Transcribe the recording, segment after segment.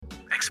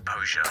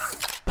Exposure.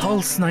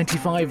 Pulse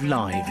 95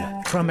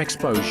 Live from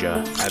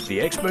Exposure at the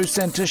Expo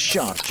Center,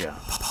 Sharjah.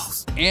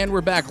 And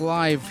we're back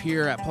live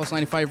here at Pulse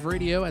 95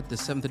 Radio at the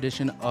 7th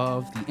edition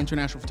of the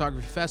International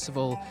Photography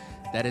Festival.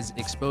 That is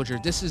Exposure.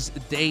 This is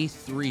day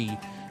 3,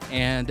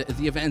 and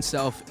the event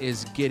itself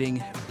is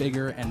getting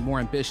bigger and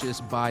more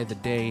ambitious by the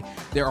day.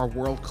 There are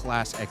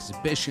world-class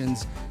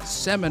exhibitions,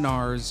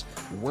 seminars,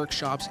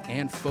 workshops,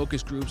 and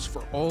focus groups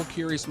for all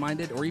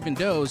curious-minded or even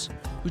those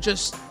who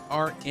just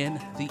are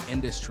in the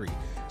industry.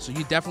 So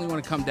you definitely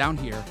want to come down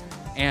here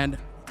and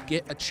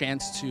get a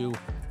chance to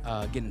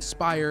get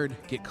inspired,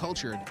 get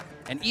cultured,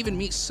 and even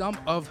meet some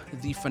of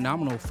the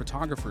phenomenal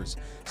photographers.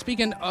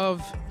 Speaking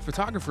of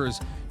photographers,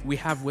 we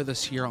have with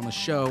us here on the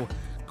show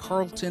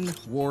Carlton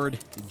Ward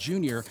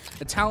Jr.,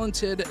 a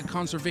talented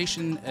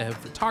conservation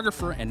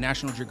photographer and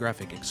National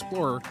Geographic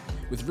explorer.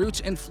 With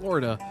roots in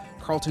Florida,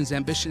 Carlton's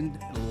ambition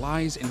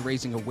lies in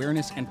raising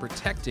awareness and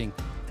protecting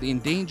the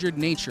endangered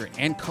nature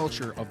and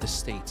culture of the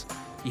state.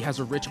 He has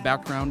a rich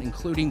background,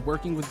 including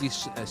working with the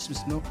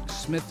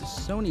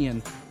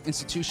Smithsonian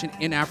Institution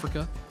in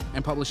Africa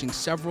and publishing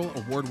several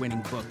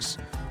award-winning books.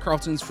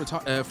 Carlton's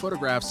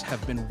photographs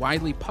have been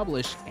widely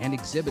published and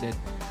exhibited,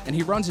 and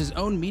he runs his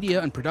own media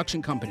and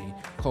production company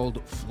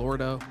called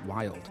Florida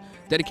Wild.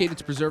 Dedicated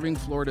to preserving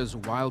Florida's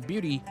wild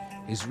beauty,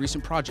 his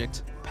recent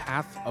project,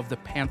 Path of the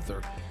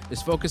Panther,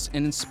 is focused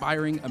in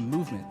inspiring a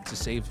movement to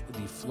save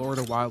the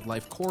Florida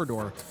Wildlife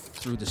Corridor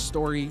through the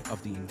story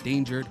of the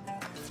endangered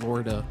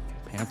Florida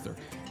panther.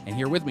 And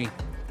here with me,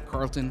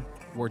 Carlton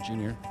Ward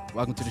Jr.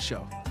 Welcome to the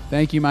show.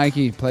 Thank you,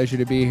 Mikey. Pleasure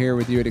to be here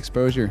with you at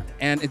Exposure.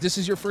 And this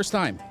is your first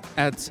time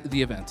at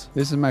the event.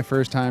 This is my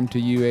first time to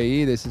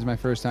UAE. This is my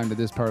first time to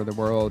this part of the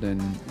world,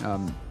 and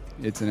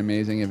it's an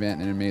amazing event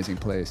and an amazing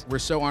place. We're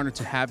so honored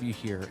to have you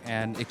here.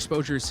 And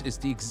Exposure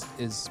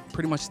is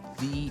pretty much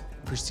the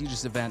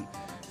prestigious event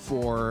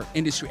for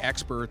industry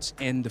experts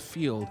in the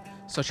field,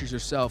 such as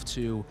yourself,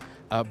 to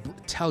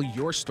tell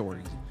your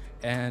story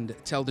and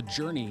tell the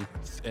journey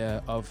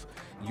of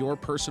your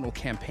personal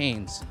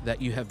campaigns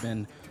that you have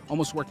been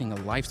almost working a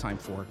lifetime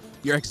for.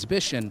 Your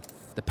exhibition,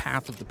 The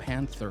Path of the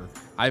Panther,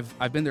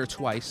 I've been there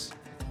twice,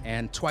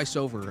 and twice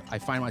over, I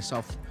find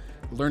myself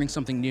learning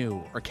something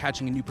new or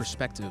catching a new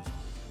perspective.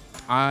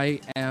 I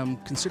am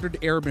considered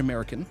Arab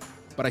American,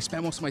 but I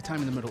spend most of my time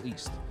in the Middle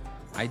East.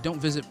 I don't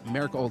visit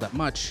America all that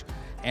much,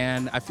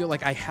 and I feel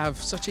like I have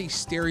such a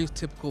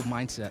stereotypical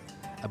mindset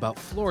about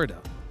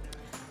Florida.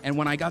 And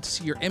when I got to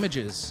see your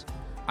images,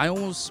 I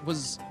almost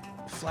was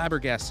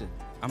flabbergasted.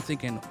 I'm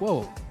thinking,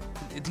 whoa,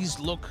 these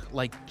look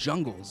like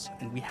jungles,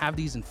 and we have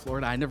these in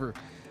Florida. I never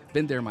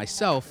been there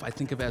myself. I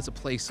think of it as a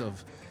place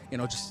of,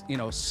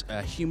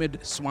 humid,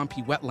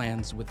 swampy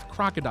wetlands with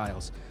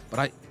crocodiles. But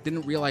I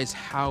didn't realize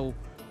how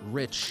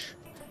rich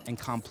and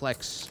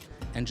complex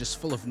and just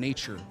full of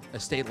nature a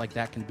state like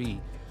that can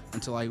be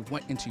until I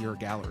went into your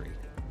gallery.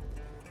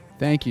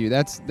 Thank you.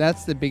 That's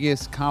the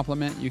biggest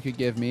compliment you could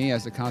give me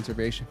as a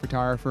conservation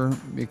photographer,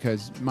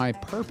 because my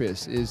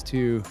purpose is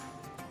to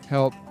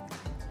help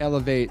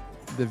elevate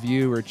the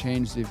view or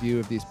change the view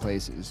of these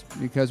places.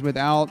 Because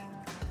without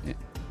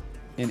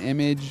an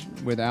image,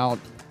 without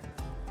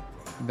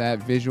that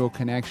visual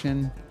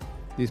connection,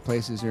 these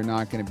places are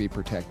not going to be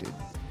protected.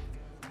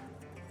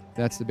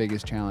 That's the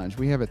biggest challenge.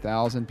 We have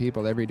 1,000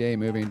 people every day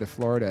moving to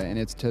Florida, and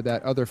it's to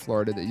that other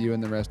Florida that you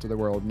and the rest of the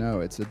world know.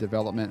 It's the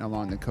development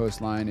along the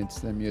coastline, it's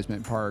the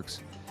amusement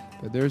parks.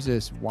 But there's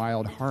this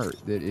wild heart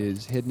that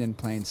is hidden in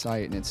plain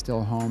sight, and it's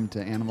still home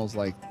to animals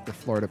like the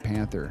Florida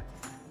panther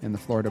and the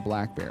Florida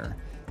black bear.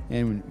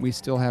 And we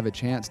still have a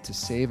chance to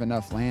save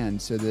enough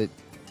land so that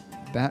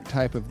that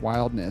type of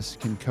wildness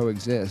can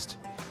coexist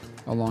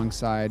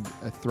alongside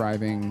a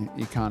thriving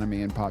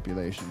economy and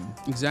population.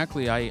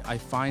 Exactly. I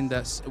find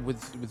that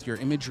with your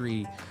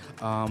imagery,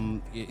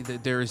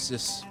 there is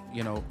this,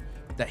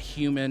 that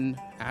human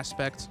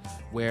aspect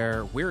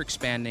where we're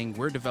expanding,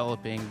 we're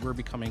developing, we're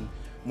becoming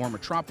more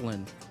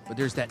metropolitan, but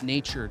there's that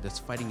nature that's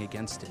fighting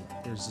against it.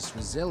 There's this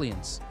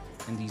resilience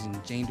in these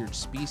endangered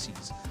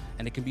species,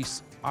 and it can be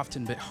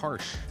often a bit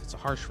harsh. It's a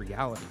harsh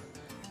reality,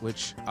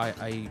 which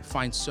I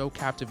find so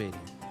captivating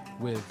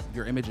with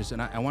your images.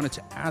 And I wanted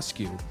to ask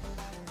you,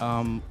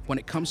 when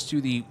it comes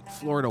to the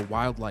Florida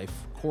Wildlife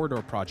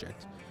Corridor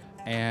Project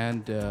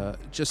and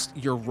just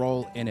your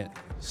role in it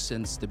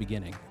since the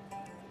beginning.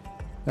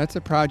 That's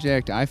a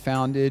project I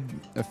founded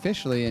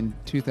officially in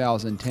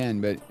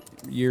 2010, but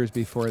years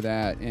before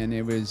that, and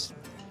it was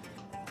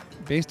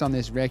based on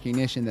this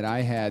recognition that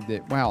I had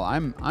that, wow,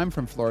 I'm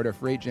from Florida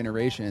for 8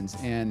 generations,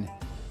 and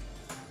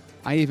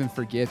I even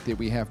forget that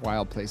we have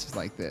wild places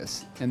like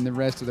this, and the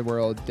rest of the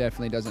world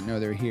definitely doesn't know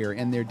they're here,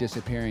 and they're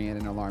disappearing at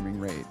an alarming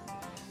rate.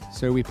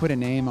 So we put a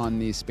name on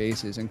these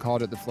spaces and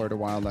called it the Florida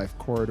Wildlife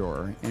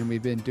Corridor, and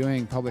we've been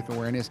doing public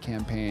awareness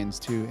campaigns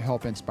to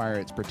help inspire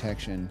its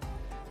protection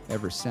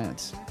ever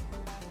since.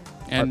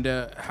 And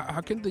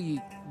how can the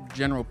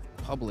general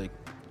public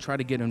try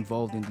to get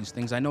involved in these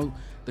things? I know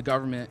the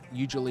government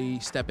usually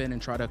step in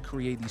and try to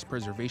create these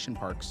preservation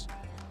parks,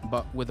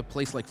 but with a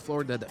place like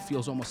Florida that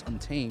feels almost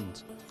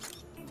untamed,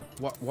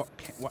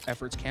 what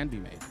efforts can be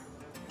made?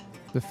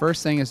 The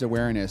first thing is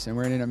awareness, and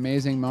we're in an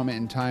amazing moment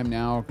in time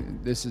now.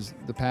 This is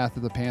the Path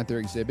of the Panther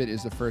exhibit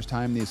is the first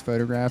time these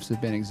photographs have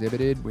been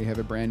exhibited. We have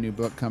a brand new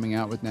book coming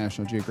out with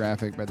National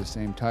Geographic by the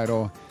same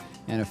title,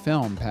 and a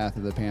film, Path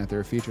of the Panther,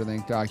 a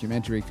feature-length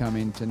documentary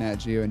coming to Nat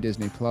Geo and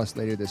Disney Plus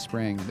later this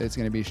spring. It's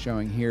going to be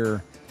showing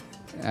here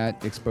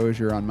at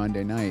Exposure on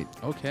Monday night.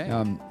 Okay.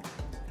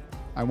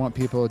 I want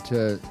people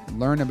to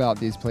learn about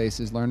these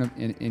places, learn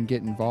and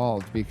get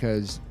involved,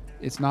 because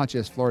it's not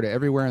just Florida.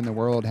 Everywhere in the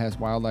world has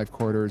wildlife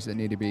corridors that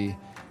need to be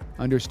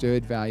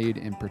understood, valued,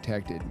 and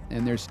protected.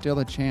 And there's still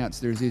a chance.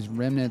 There's these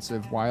remnants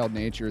of wild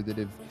nature that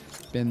have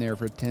been there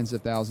for tens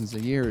of thousands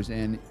of years.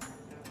 And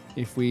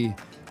if we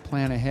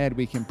plan ahead,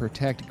 we can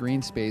protect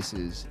green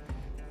spaces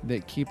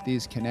that keep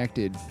these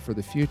connected for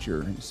the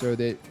future, so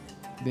that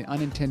the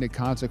unintended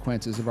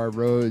consequences of our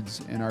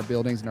roads and our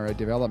buildings and our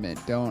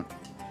development don't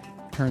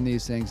turn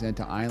these things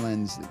into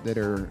islands that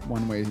are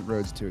one-way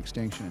roads to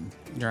extinction.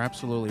 You're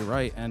absolutely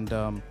right. And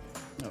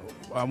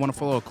I want to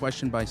follow a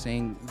question by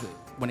saying that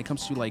when it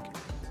comes to like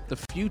the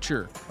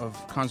future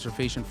of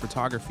conservation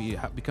photography,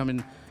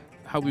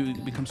 how we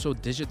become so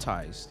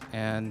digitized,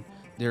 and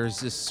there's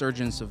this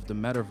surgence of the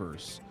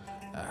metaverse.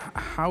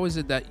 How is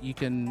it that you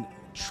can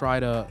try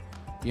to,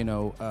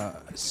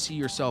 see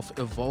yourself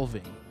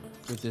evolving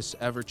with this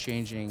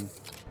ever-changing,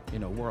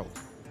 world?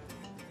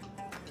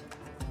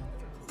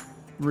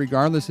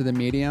 Regardless of the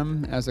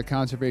medium, as a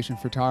conservation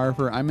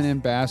photographer, I'm an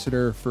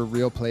ambassador for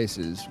real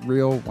places,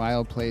 real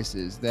wild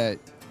places that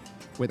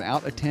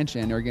without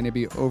attention are going to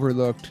be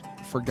overlooked,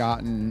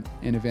 forgotten,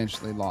 and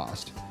eventually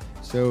lost.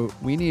 So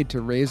we need to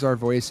raise our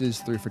voices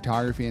through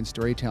photography and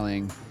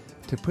storytelling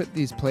to put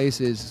these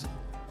places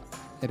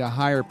at a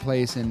higher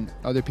place in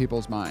other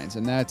people's minds.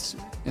 And that's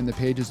in the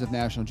pages of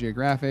National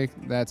Geographic,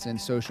 that's in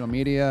social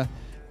media,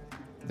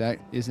 that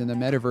is in the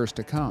metaverse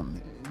to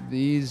come.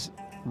 These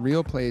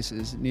real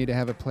places need to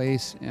have a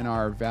place in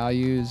our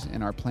values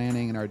and our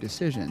planning and our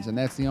decisions. And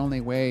that's the only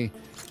way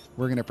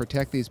we're going to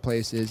protect these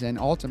places and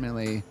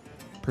ultimately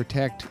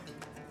protect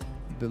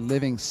the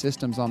living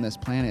systems on this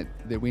planet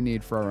that we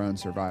need for our own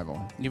survival.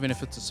 Even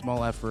if it's a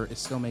small effort, it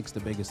still makes the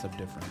biggest of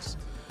difference.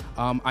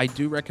 I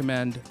do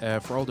recommend,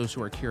 for all those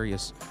who are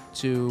curious,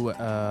 to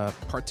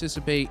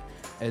participate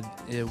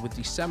with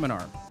the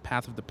seminar,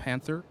 Path of the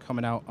Panther,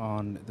 coming out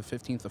on the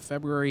 15th of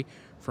February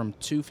from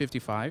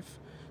 2:55.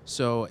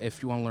 So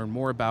if you want to learn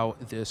more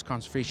about this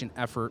conservation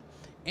effort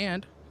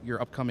and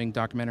your upcoming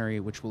documentary,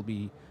 which will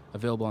be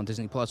available on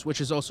Disney Plus,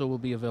 which is also will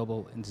be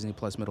available in Disney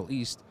Plus Middle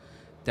East,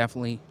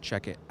 definitely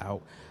check it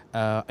out.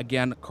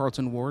 Again,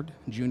 Carlton Ward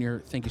Jr.,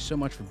 thank you so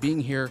much for being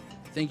here.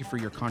 Thank you for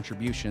your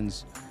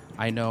contributions.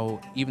 I know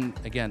even,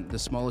 again, the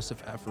smallest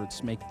of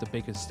efforts make the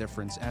biggest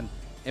difference, and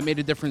it made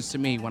a difference to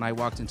me when I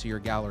walked into your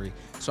gallery.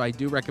 So I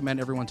do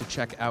recommend everyone to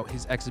check out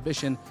his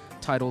exhibition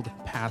titled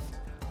Path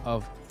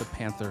of the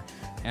Panther.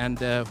 And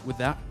with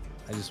that,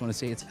 I just want to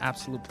say it's an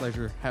absolute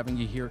pleasure having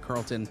you here,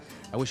 Carlton.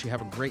 I wish you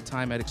have a great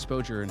time at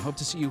Exposure and hope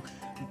to see you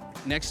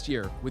next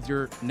year with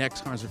your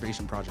next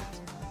conservation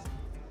project.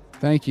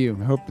 Thank you.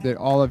 I hope that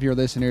all of your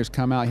listeners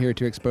come out here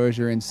to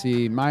Exposure and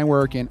see my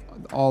work and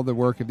all the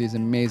work of these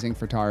amazing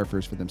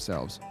photographers for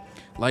themselves.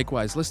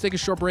 Likewise. Let's take a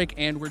short break,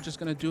 and we're just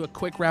going to do a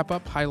quick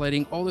wrap-up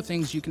highlighting all the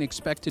things you can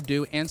expect to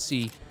do and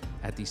see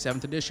at the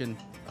 7th edition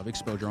of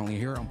Exposure, only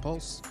here on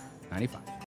Pulse 95.